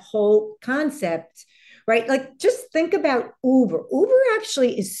whole concept, right? Like, just think about Uber. Uber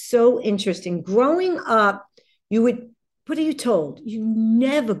actually is so interesting. Growing up, what are you told? You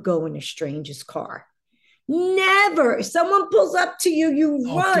never go in a stranger's car. Never. Someone pulls up to you,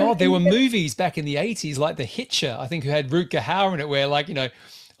 you run. Oh God, there were movies back in the 80s like The Hitcher, I think, who had Rutger Hauer in it, where, like,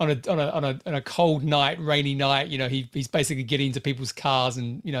 on a cold night, rainy night, he's basically getting into people's cars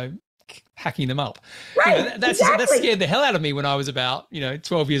and, hacking them up. Right. That scared the hell out of me when I was about,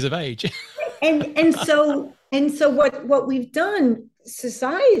 12 years of age. and so what we've done,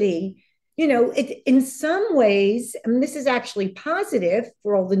 society, it, in some ways, and this is actually positive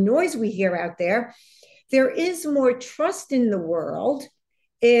for all the noise we hear out there is more trust in the world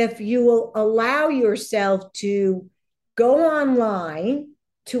if you will allow yourself to go online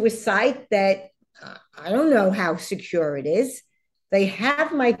to a site that I don't know how secure it is. They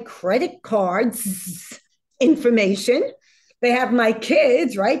have my credit cards information. They have my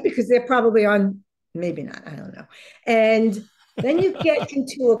kids, right? Because they're probably on, maybe not, I don't know. And then you get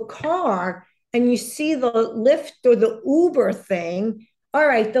into a car and you see the Lyft or the Uber thing. All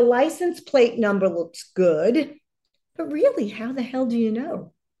right, the license plate number looks good, but really, how the hell do you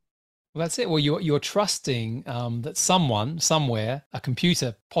know? Well, that's it. Well, you're trusting that someone, somewhere, a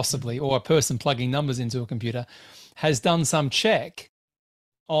computer possibly, or a person plugging numbers into a computer, has done some check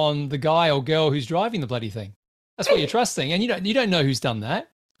on the guy or girl who's driving the bloody thing. That's what you're trusting, and you don't know who's done that.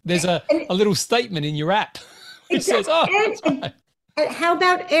 There's a little statement in your app which says, "Oh." And how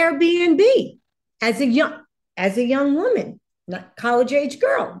about Airbnb? As a young woman, not college age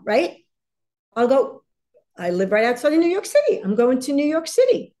girl, right? I live right outside of New York City. I'm going to New York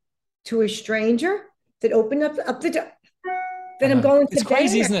City to a stranger that opened up the door. Then I'm going to. It's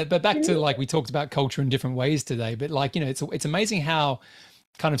crazy, isn't it? But back to, like, we talked about culture in different ways today, but, like, it's amazing how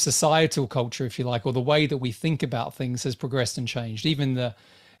kind of societal culture, if you like, or the way that we think about things has progressed and changed. Even the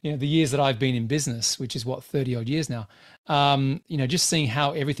years that I've been in business, which is 30 odd years now, just seeing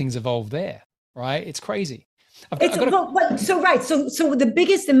how everything's evolved there, right? It's crazy. So the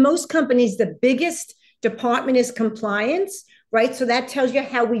biggest, in most companies, the biggest department is compliance, right? So that tells you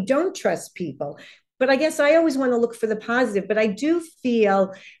how we don't trust people. But I guess I always want to look for the positive, but I do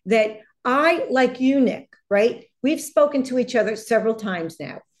feel that like you, Nick, right? We've spoken to each other several times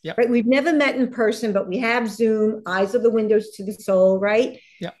now, yep. Right? We've never met in person, but we have Zoom, eyes are the windows to the soul, right?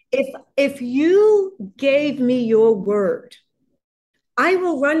 Yep. If you gave me your word, I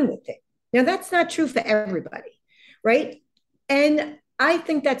will run with it. Now, that's not true for everybody, right? And I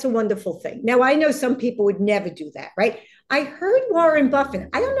think that's a wonderful thing. Now, I know some people would never do that, right? I heard Warren Buffett.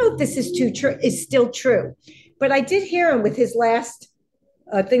 I don't know if this is still true, but I did hear him with his last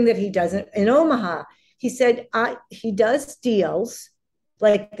thing that he does in Omaha. He said he does deals,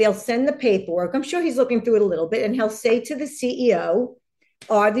 like they'll send the paperwork. I'm sure he's looking through it a little bit, and he'll say to the CEO,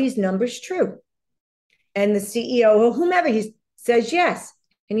 "Are these numbers true?" And the CEO or whomever, he says yes.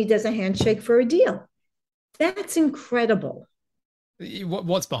 And he does a handshake for a deal. That's incredible.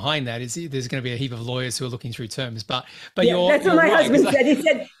 What's behind that is there's going to be a heap of lawyers who are looking through terms, but that's what my husband said. He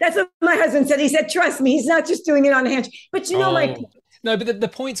said, that's what my husband said. He said, trust me, he's not just doing it on a handshake. But my point. No, but the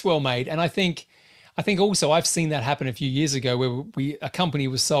point's well made. And I think also I've seen that happen a few years ago where a company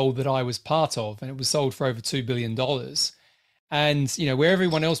was sold that I was part of, and it was sold for over $2 billion. And, where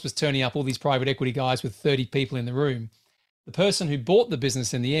everyone else was turning up, all these private equity guys with 30 people in the room, the person who bought the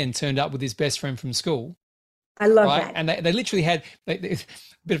business in the end turned up with his best friend from school, I love right? that. And they literally had a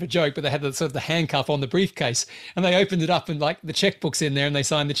bit of a joke, but they had the sort of the handcuff on the briefcase, and they opened it up and like the checkbook's in there, and they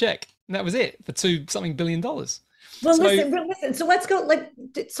signed the check, and that was it for two something billion dollars. Well, So, listen. Let's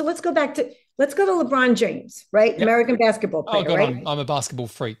go to LeBron James, right? yep. American basketball Oh player, God, right? I'm a basketball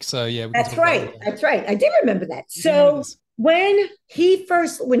freak, so yeah, we can That's talk about it right. all day. That's right. I did remember that. You do remember So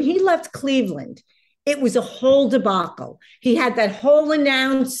this? when he left Cleveland, it was a whole debacle. He had that whole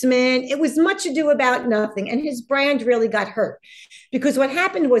announcement. It was much ado about nothing. And his brand really got hurt because what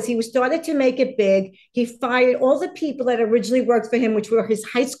happened was he was started to make it big. He fired all the people that originally worked for him, which were his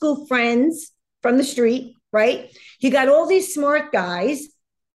high school friends from the street, right? He got all these smart guys.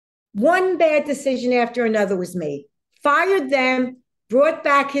 One bad decision after another was made. Fired them, brought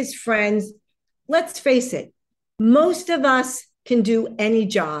back his friends. Let's face it, most of us can do any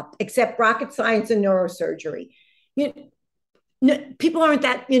job except rocket science and neurosurgery. You people aren't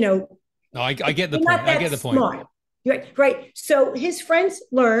that, No, I get the they're point. not I that get the point. smart. Right. So his friends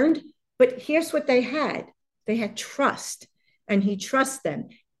learned, but here's what they had. They had trust, and he trusts them.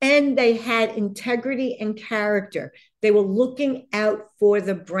 And they had integrity and character. They were looking out for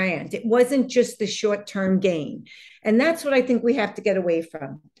the brand. It wasn't just the short-term gain. And that's what I think we have to get away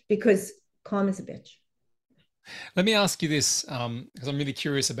from because karma's a bitch. Let me ask you this, because I'm really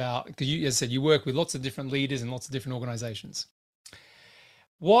curious about, because you, as I said, you work with lots of different leaders and lots of different organizations.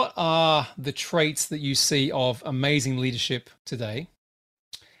 What are the traits that you see of amazing leadership today?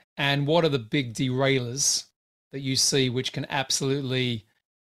 And what are the big derailers that you see which can absolutely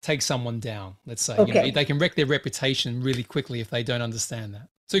take someone down? Let's say, Okay. they can wreck their reputation really quickly if they don't understand that.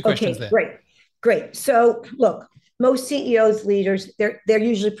 Two questions Okay, there. great. So look, most CEOs, leaders, they're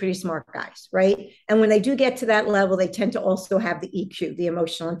usually pretty smart guys, right? And when they do get to that level, they tend to also have the EQ, the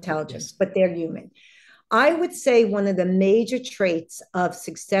emotional intelligence, but they're human. I would say one of the major traits of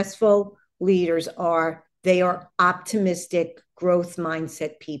successful leaders are they are optimistic, growth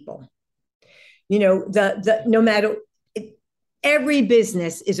mindset people. The no matter every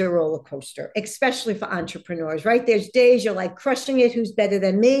business is a roller coaster, especially for entrepreneurs, right? There's days you're like crushing it, who's better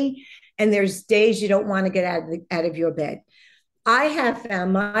than me? And there's days you don't want to get out of your bed. I have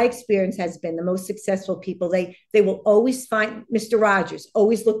found my experience has been the most successful people. They will always find Mr. Rogers,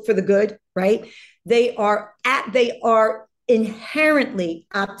 always look for the good, right? They are inherently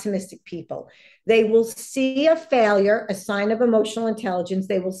optimistic people. They will see a failure, a sign of emotional intelligence.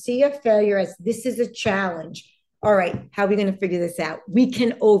 They will see a failure as this is a challenge. All right, how are we going to figure this out? We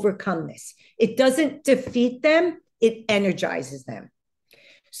can overcome this. It doesn't defeat them, it energizes them.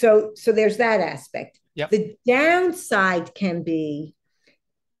 So there's that aspect. Yep. The downside can be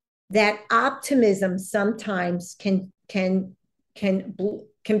that optimism sometimes can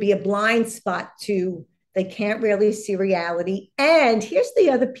be a blind spot to they can't really see reality. And here's the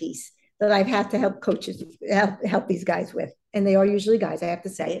other piece that I've had to help coaches help these guys with, and they are usually guys, I have to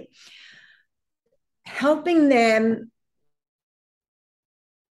say it. Helping them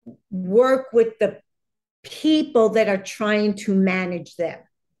work with the people that are trying to manage them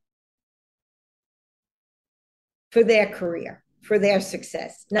for their career, for their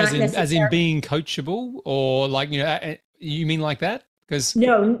success. Not as in being coachable, or like, you mean like that? Because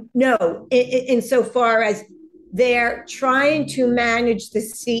no, insofar as they're trying to manage the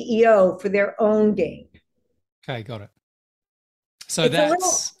CEO for their own gain. Okay, got it. So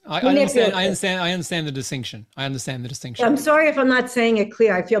it's I understand the distinction. I'm sorry if I'm not saying it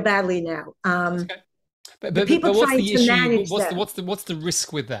clear. I feel badly now. Okay. But what's the issue? What's the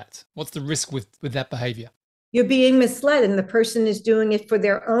risk with that? What's the risk with that behavior? You're being misled, and the person is doing it for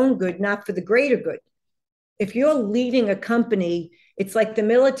their own good, not for the greater good. If you're leading a company, it's like the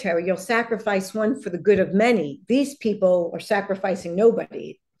military. You'll sacrifice one for the good of many. These people are sacrificing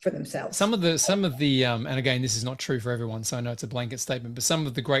nobody for themselves. Some of the and again, this is not true for everyone, so I know it's a blanket statement, but some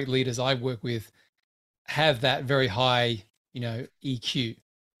of the great leaders I work with have that very high, EQ.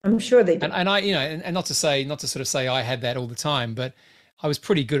 I'm sure they do. And I, and not to sort of say I had that all the time, but I was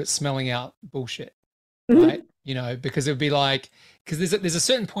pretty good at smelling out bullshit. Right. Because it would be like, because there's a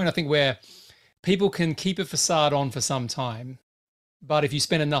certain point, I think, where people can keep a facade on for some time, but if you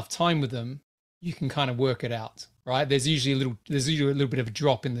spend enough time with them, you can kind of work it out, right? There's usually a little bit of a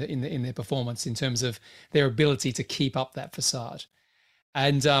drop in their performance in terms of their ability to keep up that facade.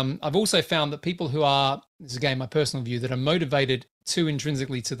 And I've also found that people who are, this is again my personal view, that are motivated too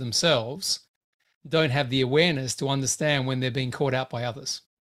intrinsically to themselves don't have the awareness to understand when they're being caught out by others.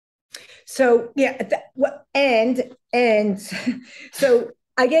 So so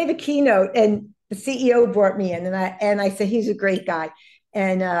I gave a keynote, and the CEO brought me in, and I said he's a great guy,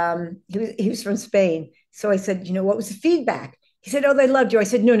 and he was from Spain. So I said, what was the feedback? He said, oh, they loved you. I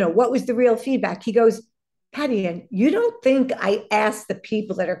said, no. What was the real feedback? He goes, Patty Ann, you don't think I ask the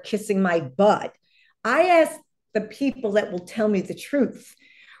people that are kissing my butt. I ask the people that will tell me the truth,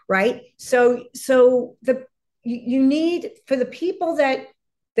 right? So you need for the people that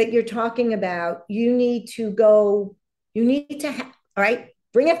you're talking about, you need to go, you need to have, all right,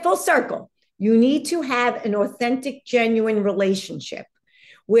 bring it full circle. You need to have an authentic, genuine relationship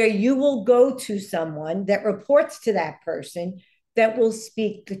where you will go to someone that reports to that person that will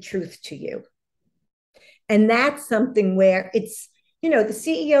speak the truth to you. And that's something where it's, the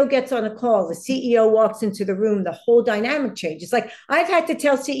CEO gets on a call, the CEO walks into the room, the whole dynamic changes. Like I've had to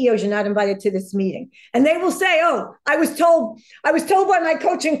tell CEOs you're not invited to this meeting. And they will say, oh, I was told by my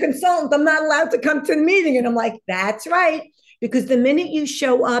coaching consultant, I'm not allowed to come to the meeting. And I'm like, that's right. Because the minute you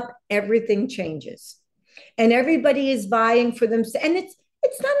show up, everything changes. And everybody is vying for them. And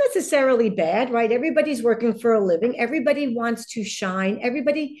it's not necessarily bad, right? Everybody's working for a living. Everybody wants to shine.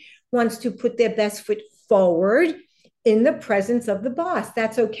 Everybody wants to put their best foot forward in the presence of the boss.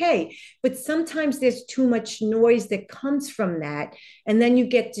 That's okay. But sometimes there's too much noise that comes from that. And then you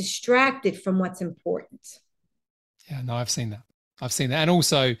get distracted from what's important. Yeah, no, I've seen that. And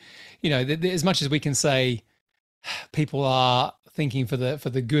also, as much as we can say people are thinking for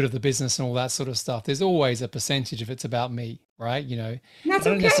the good of the business and all that sort of stuff, there's always a percentage of it's about me, right? I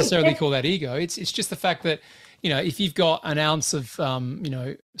don't necessarily call that ego. It's just the fact that, if you've got an ounce of,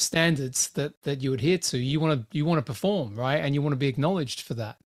 standards that you adhere to, you want to perform, right? And you want to be acknowledged for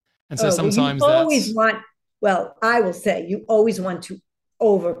that. And so sometimes I will say you always want to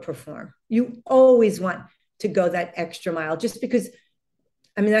overperform. You always want to go that extra mile just because,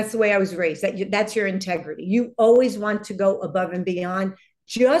 that's the way I was raised. That's your integrity. You always want to go above and beyond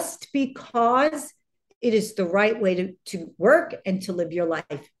just because it is the right way to work and to live your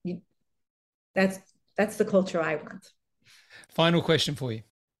life. That's the culture I want. Final question for you.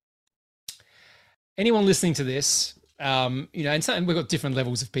 Anyone listening to this, and we've got different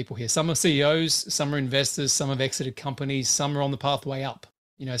levels of people here. Some are CEOs, some are investors, some have exited companies, some are on the pathway up.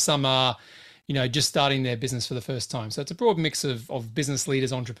 Some are, just starting their business for the first time. So it's a broad mix of business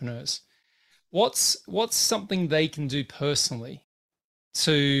leaders, entrepreneurs. What's something they can do personally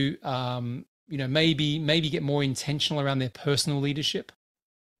to, maybe get more intentional around their personal leadership?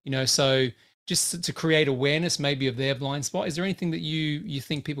 So just to create awareness maybe of their blind spot. Is there anything that you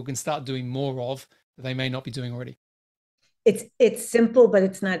think people can start doing more of that they may not be doing already? It's simple, but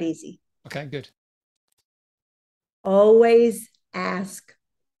it's not easy. Okay, good. Always ask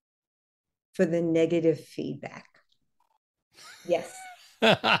for the negative feedback. Yes.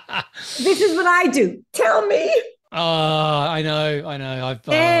 This is what I do. Tell me. I know.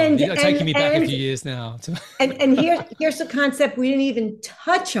 It's taking me back a few years now. and here's a concept we didn't even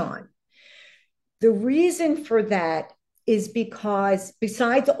touch on. The reason for that is because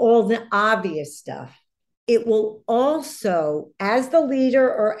besides all the obvious stuff, it will also, as the leader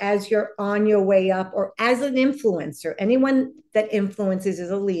or as you're on your way up or as an influencer, anyone that influences is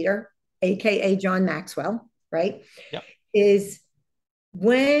a leader, AKA John Maxwell, right? Yep. Is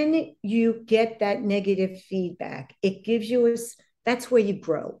when you get that negative feedback, it gives you that's where you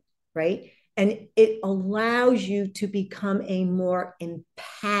grow, right? And it allows you to become a more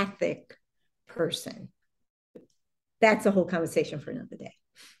empathic person. That's a whole conversation for another day.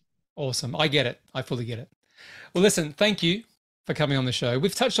 Awesome. I get it. I fully get it. Well, listen, thank you for coming on the show.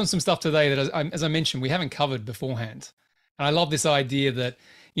 We've touched on some stuff today that, as I mentioned, we haven't covered beforehand. And I love this idea that,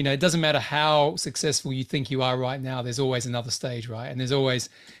 it doesn't matter how successful you think you are right now, there's always another stage, right? And there's always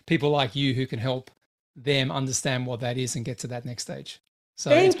people like you who can help them understand what that is and get to that next stage. So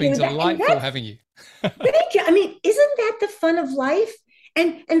it's been delightful having you. Thank you. Isn't that the fun of life?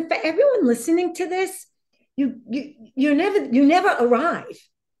 And for everyone listening to this, you never arrive.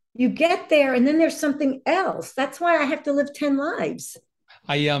 You get there and then there's something else. That's why I have to live 10 lives.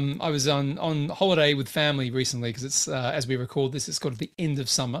 I was on holiday with family recently because it's as we record this, it's got to the end of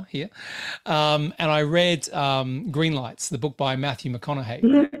summer here, and I read Green Lights, the book by Matthew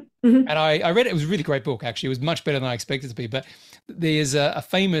McConaughey, and I read it. It was a really great book, actually. It was much better than I expected it to be. But there's a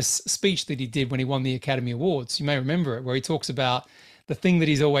famous speech that he did when he won the Academy Awards. You may remember it, where he talks about the thing that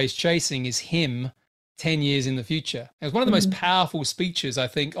he's always chasing is him 10 years in the future. It was one of the most powerful speeches, I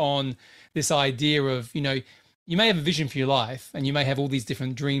think, on this idea of, you may have a vision for your life and you may have all these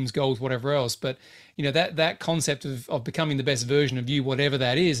different dreams, goals, whatever else, but that concept of becoming the best version of you, whatever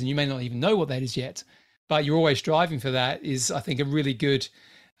that is, and you may not even know what that is yet, but you're always striving for that, is, I think, a really good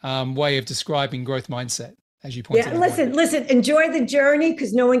way of describing growth mindset, as you pointed out. Listen, enjoy the journey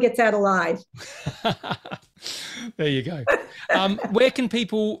because no one gets out alive. There you go. Where can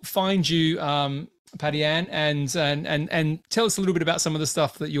people find you Patty Ann, and tell us a little bit about some of the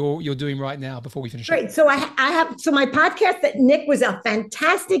stuff that you're doing right now before we finish. Great. So I have my podcast that Nick was a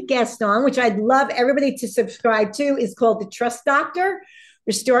fantastic guest on, which I'd love everybody to subscribe to, is called The Trust Doctor: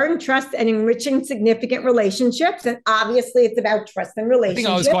 Restoring Trust and Enriching Significant Relationships. And obviously it's about trust and relationships. I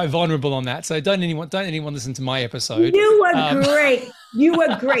think I was quite vulnerable on that. So don't anyone listen to my episode. You were great. You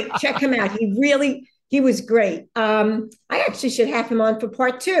were great. Check him out. He was great. I actually should have him on for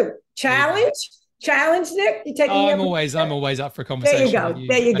part 2. Challenge, Nick. You taking I'm always up for a conversation.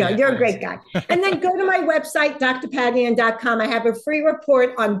 There you go. You're a great guy. And then go to my website, drpattyann.com. I have a free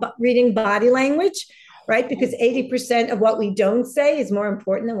report on reading body language, right? Because 80% of what we don't say is more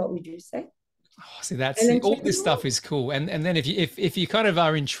important than what we do say. Oh, see, all this stuff is cool. And then if you kind of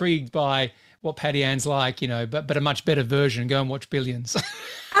are intrigued by what Patty Ann's like, but a much better version, go and watch Billions.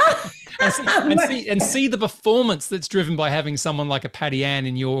 and see the performance that's driven by having someone like a Patty Ann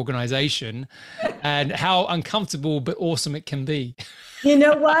in your organization, and how uncomfortable but awesome it can be. You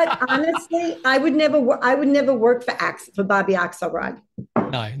know what? Honestly, I would never work for Bobby Axelrod.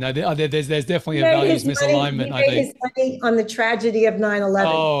 No, there's definitely a values misalignment. He made his money on the tragedy of 9/11.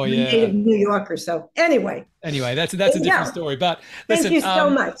 Oh, yeah. Native New Yorker. So anyway, that's a different story. But listen, thank you so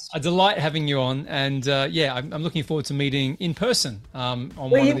much. A delight having you on, and I'm looking forward to meeting in person on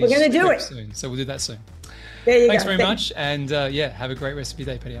one of these. We're going to do it soon, so we'll do that soon. There you go. Thanks very much, and have a great rest of your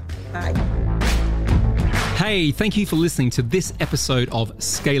day, Patty Ann. Bye. Hey, thank you for listening to this episode of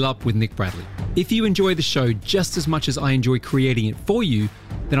Scale Up with Nick Bradley. If you enjoy the show just as much as I enjoy creating it for you,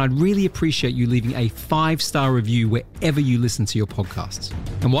 then I'd really appreciate you leaving a 5-star review wherever you listen to your podcasts.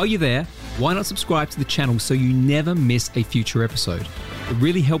 And while you're there, why not subscribe to the channel so you never miss a future episode? It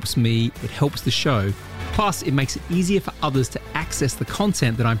really helps me, it helps the show, plus it makes it easier for others to access the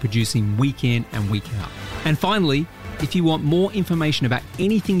content that I'm producing week in and week out. And finally, if you want more information about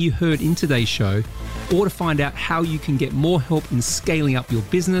anything you heard in today's show, or to find out how you can get more help in scaling up your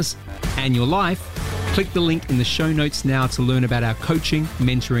business and your life, click the link in the show notes now to learn about our coaching,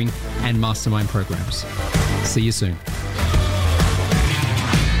 mentoring, and mastermind programs. See you soon.